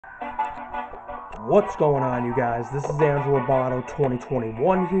What's going on, you guys? This is Andrew Roboto 2021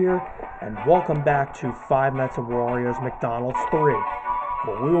 here, and welcome back to 5 Nights at Wario's McDonald's 3,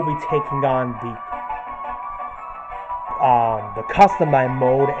 where we will be taking on the custom night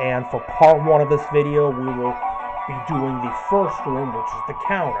mode. And for part 1 of this video, we will be doing the first room, which is the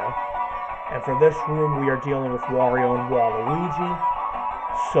counter. And for this room, we are dealing with Wario and Waluigi,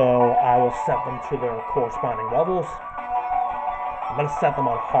 so I will set them to their corresponding levels. I'm going to set them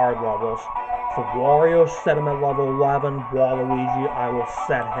on hard levels. For Wario, set him at level 11. Waluigi, I will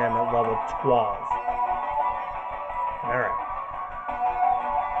set him at level 12. Alright.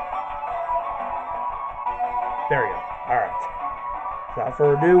 There you go. Alright. Without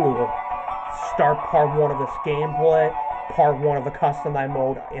further ado, we will start part 1 of this gameplay. Part 1 of the custom night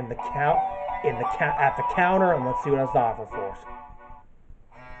mode at the counter, and let's see what it has to offer for us.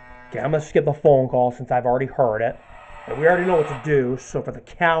 Okay, I'm going to skip the phone call since I've already heard it. And we already know what to do, so for the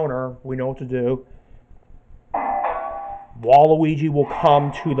counter, we know what to do. Waluigi will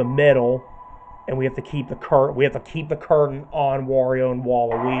come to the middle, and we have to keep the curtain on Wario and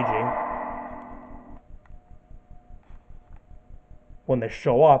Waluigi. When they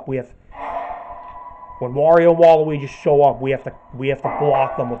show up, when Wario and Waluigi show up, we have to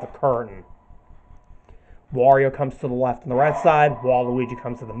block them with the curtain. Wario comes to the left and the right side. Waluigi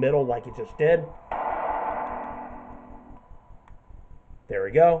comes to the middle, like he just did. There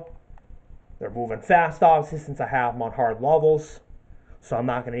we go. They're moving fast, obviously, since I have them on hard levels. So I'm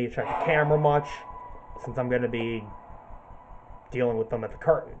not going to need to check the camera much, since I'm going to be dealing with them at the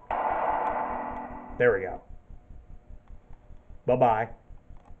curtain. There we go. Bye-bye.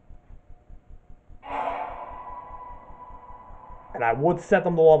 And I would set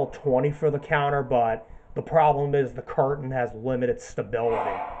them to level 20 for the counter, but the problem is the curtain has limited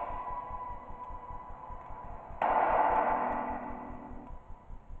stability.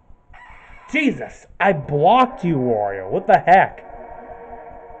 Jesus, I blocked you, Wario. What the heck?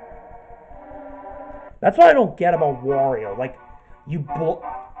 That's what I don't get about Wario. Like, I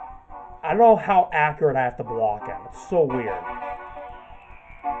don't know how accurate I have to block him. It's so weird.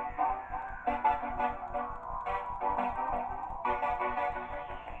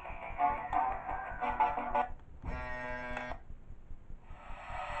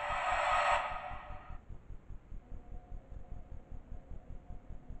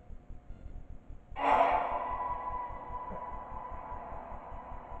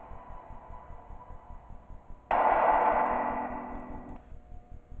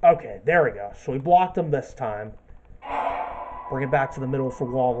 Okay, there we go. So we blocked him this time. Bring it back to the middle for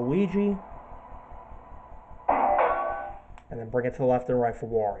Waluigi. And then bring it to the left and right for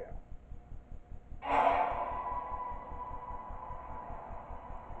Wario.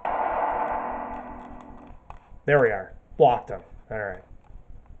 There we are. Blocked him. Alright.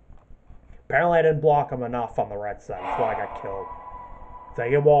 Apparently I didn't block him enough on the right side. That's why I got killed. Did I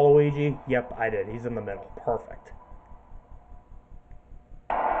get Waluigi? Yep, I did. He's in the middle. Perfect.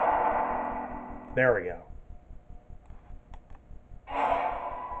 There we go.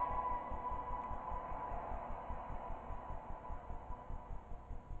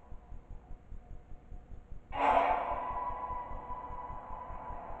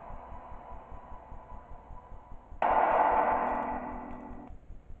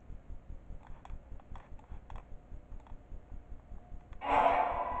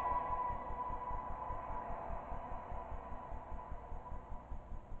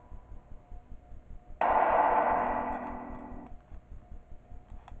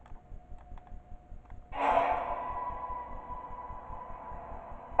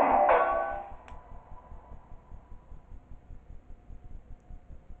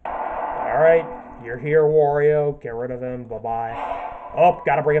 Alright, you're here, Wario. Get rid of him. Bye-bye. Oh,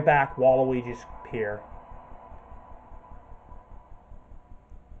 gotta bring it back. Waluigi's here.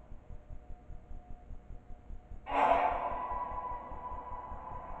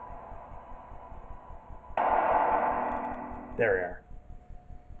 There we are.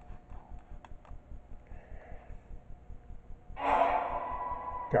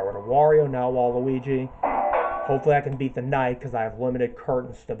 Got rid of Wario, now Waluigi. Hopefully I can beat the knight because I have limited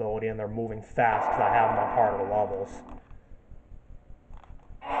curtain stability and they're moving fast because I have them on harder levels.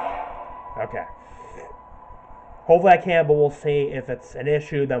 Okay. Hopefully I can, but we'll see. If it's an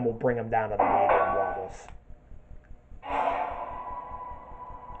issue, then we'll bring them down to the medium levels.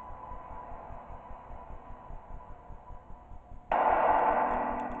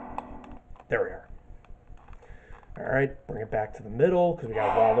 There we are. Alright, bring it back to the middle because we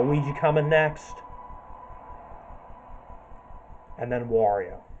got Waluigi coming next. And then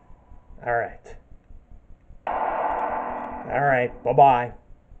Wario. Alright. Alright, bye-bye.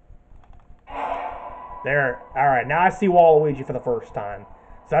 There. All right, now I see Waluigi for the first time.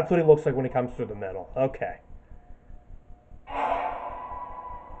 So that's what he looks like when he comes through the middle. Okay.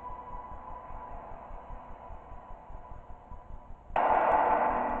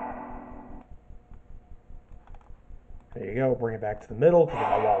 There you go. Bring it back to the middle because we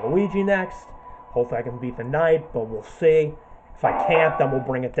got Waluigi next. Hopefully I can beat the knight, but we'll see. If I can't, then we'll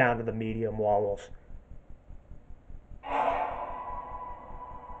bring it down to the medium levels.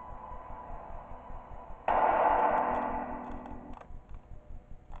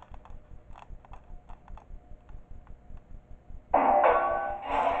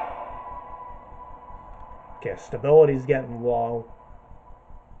 Okay, stability's getting low.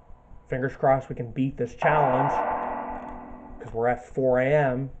 Fingers crossed we can beat this challenge because we're at 4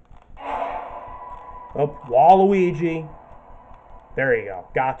 a.m. Oh, Waluigi. There you go.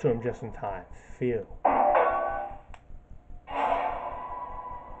 Got to him just in time. Phew.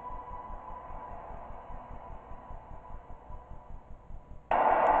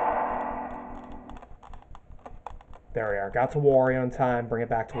 There we are. Got to Wario in time. Bring it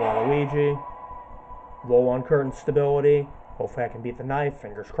back to Waluigi. Low on curtain stability. Hopefully I can beat the knife.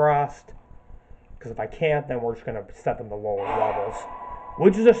 Fingers crossed. Because if I can't, then we're just going to set them to lower levels.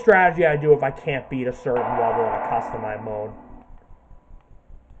 Which is a strategy I do if I can't beat a certain level in a customized mode.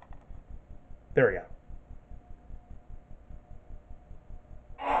 There we go.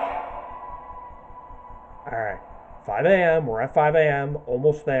 Alright. 5 a.m. We're at 5 a.m.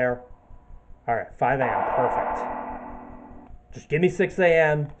 Almost there. Alright, 5 a.m. Perfect. Just give me 6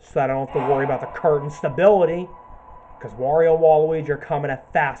 a.m. so that I don't have to worry about the curtain stability. Because Wario and Waluigi are coming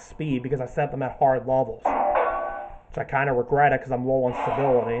at fast speed because I set them at hard levels. Which I kind of regret it because I'm low on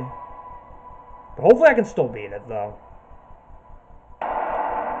stability. But hopefully I can still beat it, though.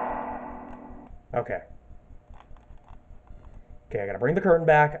 Okay. Okay, I gotta bring the curtain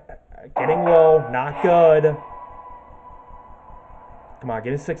back. Getting low, not good. Come on,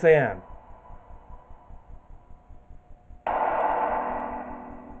 give me 6 a.m.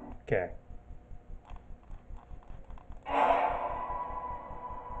 Okay.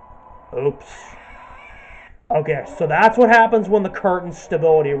 Oops. Okay, so that's what happens when the curtain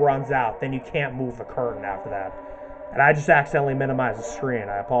stability runs out. Then you can't move the curtain after that. And I just accidentally minimized the screen.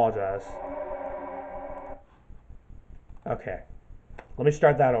 I apologize. Okay. Let me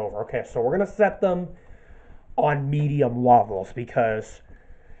start that over. Okay, so we're going to set them on medium levels because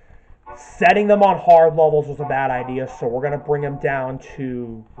setting them on hard levels was a bad idea. So we're going to bring them down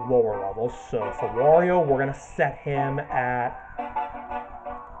to lower levels. So for Wario, we're going to set him at...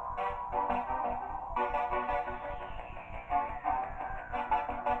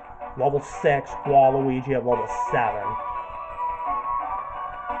 level 6, Waluigi at level 7.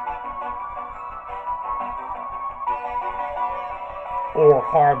 Or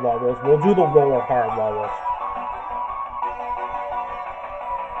hard levels. We'll do the lower hard levels.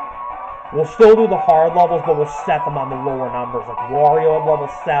 We'll still do the hard levels, but we'll set them on the lower numbers. Like Wario at level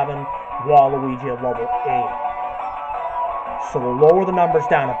 7, Waluigi at level 8. So we'll lower the numbers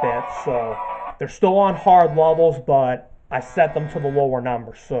down a bit. So they're still on hard levels, but I set them to the lower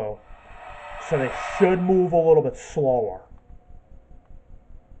numbers. So they should move a little bit slower.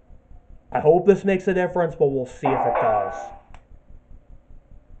 I hope this makes a difference, but we'll see if it does.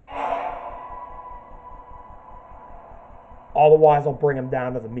 Otherwise, I'll bring them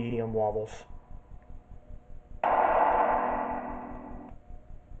down to the medium levels.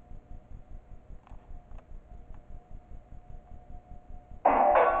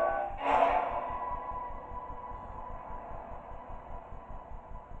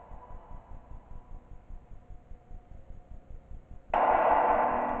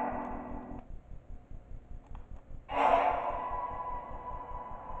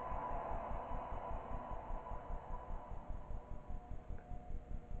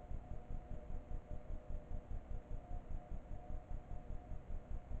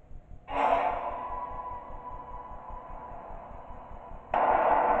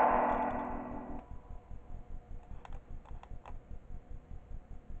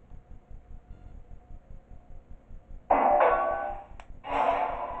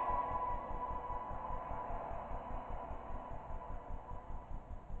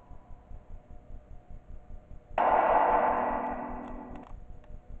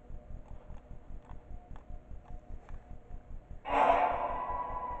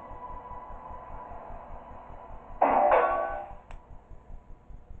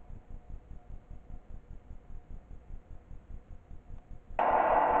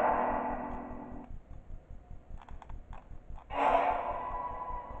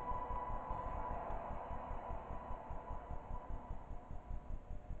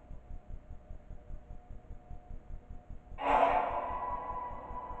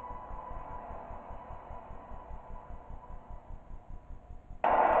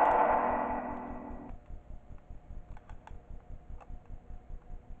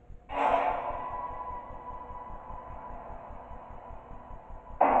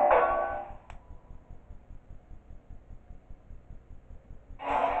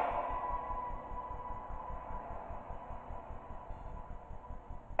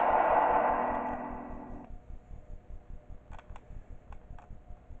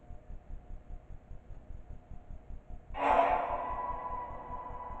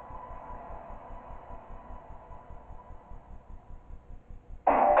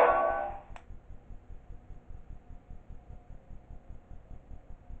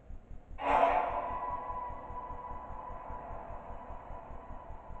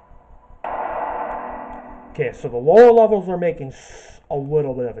 Okay, so the lower levels are making a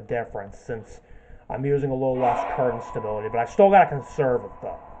little bit of a difference since I'm using a little less current stability, but I still got to conserve it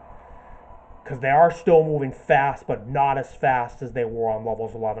though. Because they are still moving fast, but not as fast as they were on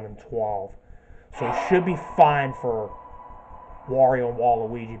levels 11 and 12. So we should be fine for Wario and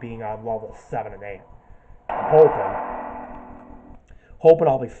Waluigi being on levels 7 and 8. I'm hoping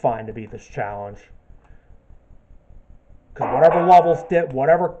I'll be fine to beat this challenge. Because whatever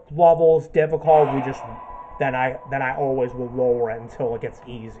level's difficult, then I always will lower it until it gets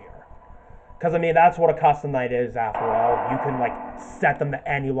easier. Because I mean that's what a custom night is after all. You can like set them to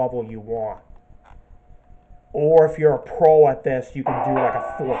any level you want. Or if you're a pro at this, you can do like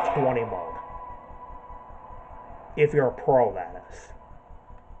a 420 mode. If you're a pro, that is.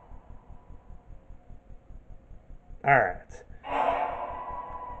 Alright.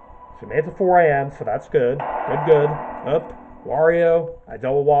 So we made it to 4 a.m., so that's good. Good. Up. Wario. I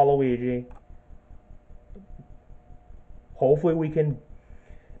double Waluigi. Hopefully we can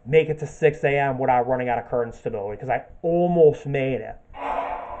make it to 6 a.m. without running out of current stability, because I almost made it.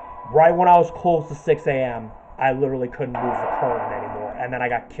 Right when I was close to 6 a.m., I literally couldn't move the curtain anymore, and then I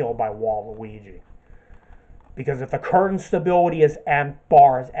got killed by Waluigi. Because if the curtain stability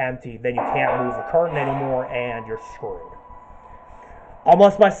bar is empty, then you can't move the curtain anymore, and you're screwed.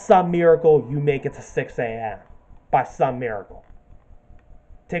 Unless by some miracle you make it to 6 a.m. By some miracle.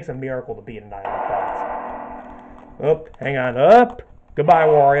 It takes a miracle to beat a night like that. Up, hang on, up. Goodbye,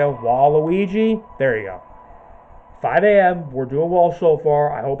 Wario. Waluigi. There you go. 5 a.m. We're doing well so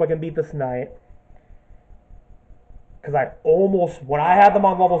far. I hope I can beat this night. Because when I had them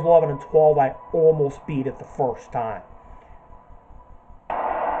on levels 11 and 12, I almost beat it the first time.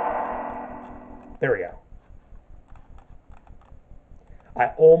 There we go. I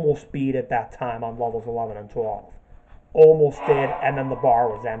almost beat it that time on levels 11 and 12. Almost did, and then the bar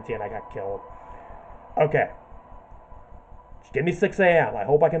was empty and I got killed. Okay. Just give me 6 a.m. I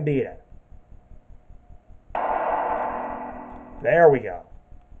hope I can beat it. There we go.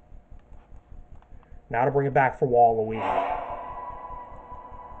 Now to bring it back for Waluigi.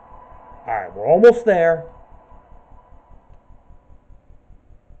 Alright, we're almost there.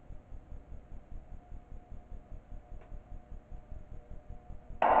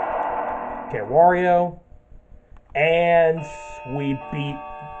 Okay, Wario. And we beat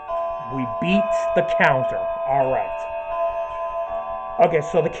the counter. Alright. Okay,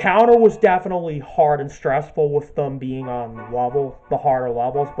 so the counter was definitely hard and stressful with them being on the harder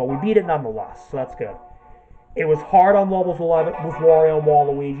levels, but we beat it nonetheless, so that's good. It was hard on levels 11 with Wario and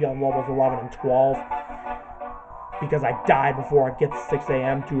Waluigi on levels 11 and 12 because I died before I get to 6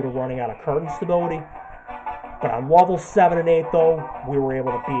 a.m. due to running out of curtain stability. But on levels 7 and 8, though, we were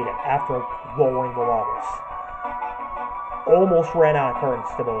able to beat it after lowering the levels. Almost ran out of curtain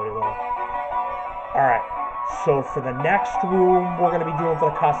stability, though. Alright. So for the next room we're going to be doing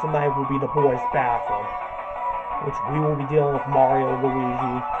for the custom night will be the boys' bathroom, which we will be dealing with Wario,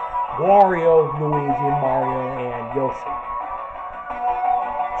 Luigi, Mario, and Yoshi.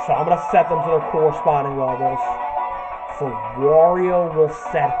 So I'm going to set them to their corresponding levels. For Wario, we'll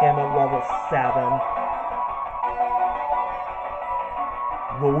set him at level 7.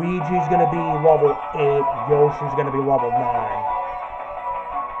 Luigi's going to be level 8. Yoshi's going to be level 9.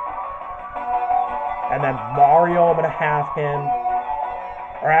 And then Mario, I'm going to have him,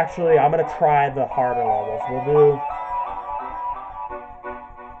 or actually, I'm going to try the harder levels. We'll do,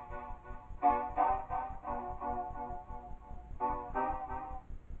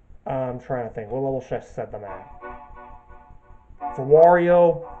 I'm trying to think, what level should I set them at? For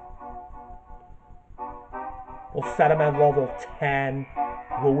Wario, we'll set him at level 10,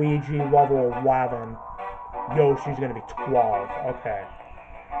 Luigi level 11, Yoshi's going to be 12, okay.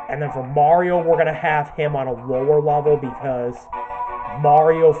 And then for Mario, we're going to have him on a lower level because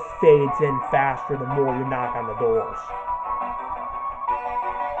Mario fades in faster the more you knock on the doors.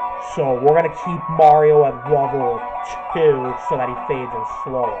 So we're going to keep Mario at level 2 so that he fades in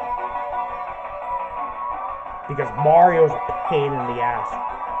slower. Because Mario's a pain in the ass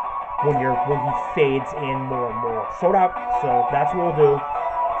when he fades in more and more. So that's what we'll do.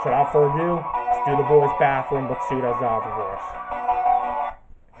 So without further ado, let's do the boys' bathroom. Let's see what else out for us.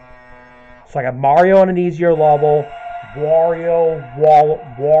 So I got Mario on an easier level, Wario,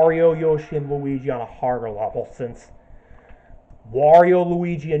 Yoshi, and Luigi on a harder level. Since Wario,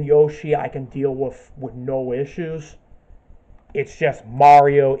 Luigi, and Yoshi I can deal with no issues. It's just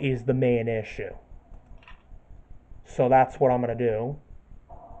Mario is the main issue. So that's what I'm going to do.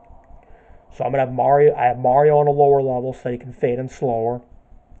 So I'm going to have Mario. I have Mario on a lower level so he can fade in slower.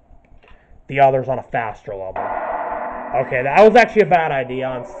 The others on a faster level. Okay, that was actually a bad idea.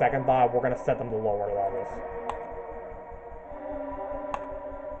 On second thought, we're going to set them to lower levels.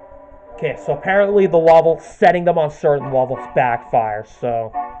 Okay, so apparently the level, setting them on certain levels backfires.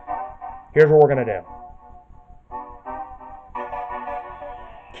 So here's what we're going to do.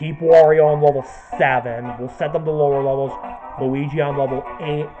 Keep Wario on level 7. We'll set them to lower levels. Luigi on level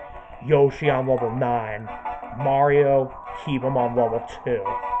 8. Yoshi on level 9. Mario, keep him on level 2.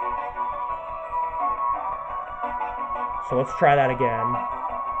 So let's try that again.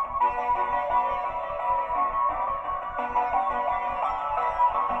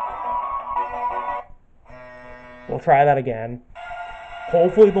 We'll try that again.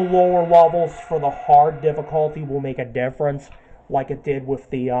 Hopefully the lower levels for the hard difficulty will make a difference like it did with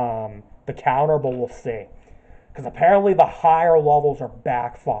the counter, but we'll see. Because apparently the higher levels are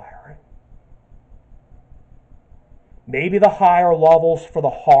backfiring. Maybe the higher levels for the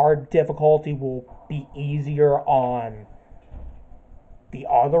hard difficulty will be easier on the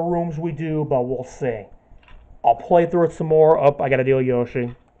other rooms we do, but we'll see. I'll play through it some more. Oh, I gotta deal with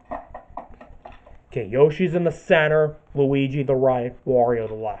Yoshi. Okay, Yoshi's in the center, Luigi the right, Wario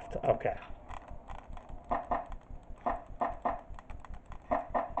the left. Okay.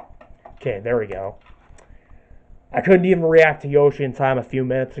 Okay, there we go. I couldn't even react to Yoshi in time a few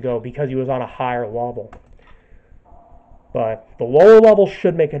minutes ago because he was on a higher level. But the lower levels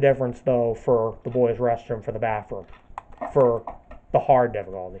should make a difference, though, for the boys' restroom, for the bathroom, for the hard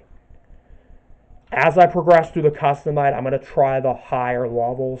difficulty. As I progress through the custom night, I'm going to try the higher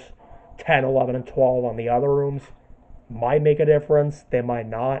levels, 10, 11, and 12 on the other rooms. Might make a difference. They might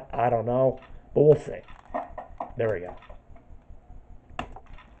not. I don't know. But we'll see. There we go.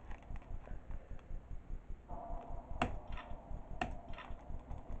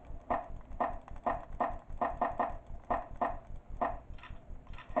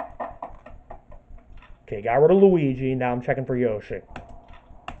 Okay, got rid of Luigi. Now I'm checking for Yoshi.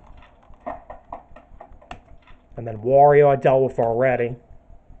 And then Wario I dealt with already.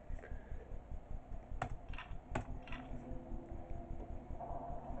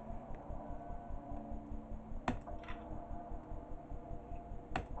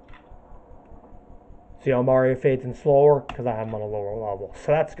 See how Mario fades in slower? Because I have him on a lower level.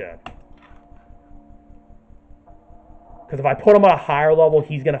 So that's good. Because if I put him on a higher level,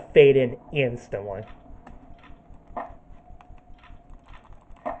 he's going to fade in instantly.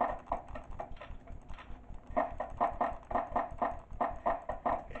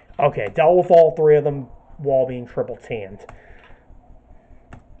 Okay, dealt with all three of them while being triple teamed.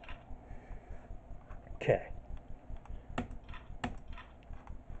 Okay.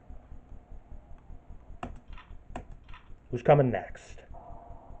 Who's coming next?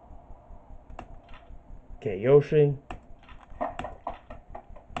 Okay, Yoshi.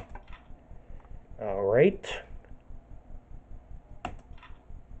 Alright.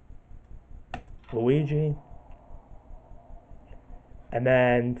 Luigi. And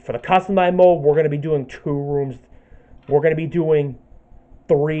then for the custom night mode, we're going to be doing 2 rooms. We're going to be doing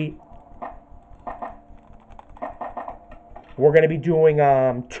 3. We're going to be doing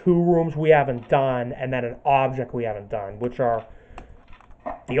 2 rooms we haven't done, and then an object we haven't done, which are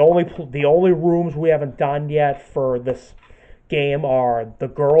the only rooms we haven't done yet for this game are the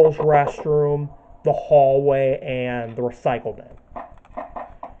girls' restroom, the hallway, and the recycle bin.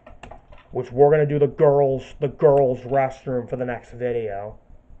 Which we're gonna do the girls' restroom for the next video,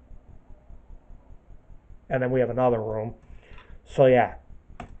 and then we have another room. So yeah.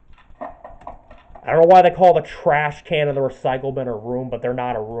 I don't know why they call the trash can and the recycle bin a room, but they're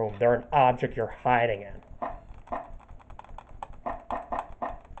not a room. They're an object you're hiding in.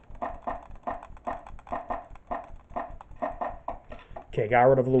 Okay, got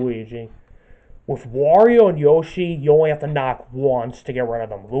rid of Luigi. With Wario and Yoshi, you only have to knock once to get rid of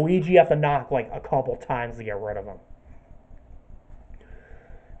them. Luigi, you have to knock like a couple times to get rid of them.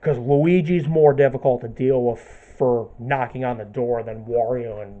 Because Luigi's more difficult to deal with for knocking on the door than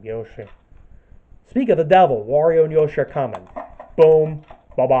Wario and Yoshi. Speak of the devil, Wario and Yoshi are coming. Boom.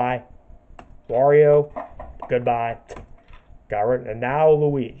 Bye-bye. Wario, goodbye. Got rid, and now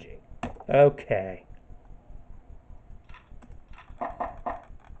Luigi. Okay.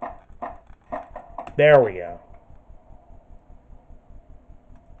 There we go.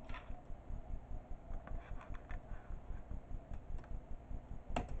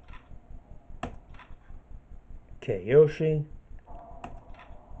 Okay, Yoshi.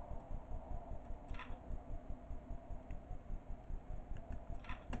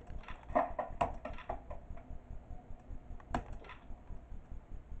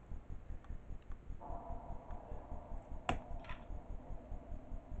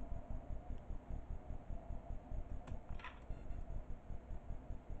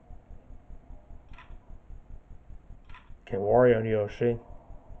 Okay, Wario and Yoshi.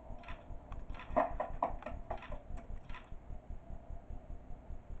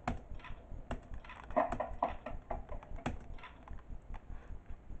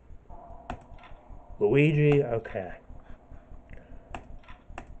 Luigi, okay.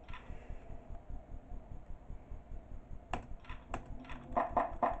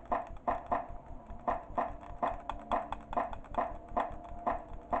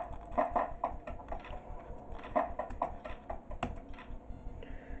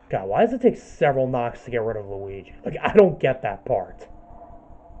 God, why does it take several knocks to get rid of Luigi? Like, I don't get that part.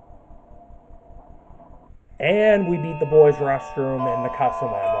 And we beat the boys' restroom in the custom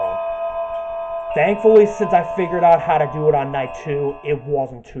mode. Thankfully, since I figured out how to do it on night 2, it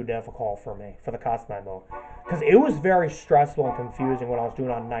wasn't too difficult for me for the custom mode. Because it was very stressful and confusing when I was doing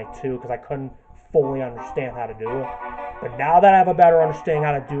it on night 2 because I couldn't fully understand how to do it. But now that I have a better understanding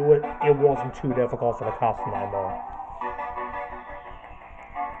how to do it, it wasn't too difficult for the custom mode.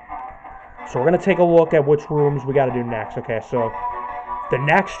 So we're going to take a look at which rooms we got to do next. Okay, so the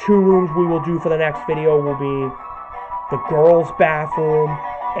next 2 rooms we will do for the next video will be the girls' bathroom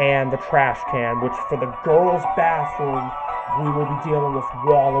and the trash can, which for the girls' bathroom, we will be dealing with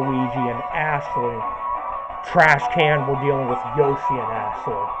Waluigi and Ashley. Trash can, we're dealing with Yoshi and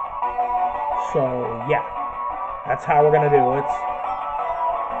Ashley. So, yeah, that's how we're going to do it.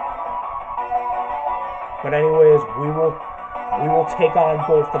 But anyways, we will take on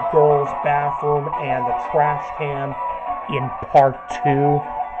both the girls' bathroom and the trash can in part 2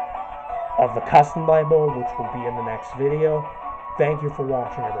 of the custom mode, which will be in the next video. Thank you for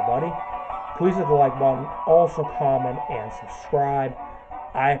watching, everybody. Please hit the like button, also comment and subscribe.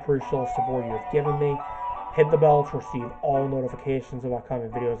 I appreciate all the support you have given me. Hit the bell to receive all notifications of upcoming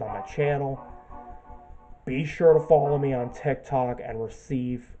videos on my channel. Be sure to follow me on TikTok and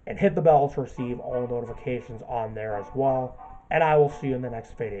hit the bell to receive all notifications on there as well. And I will see you in the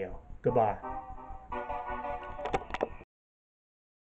next video. Goodbye.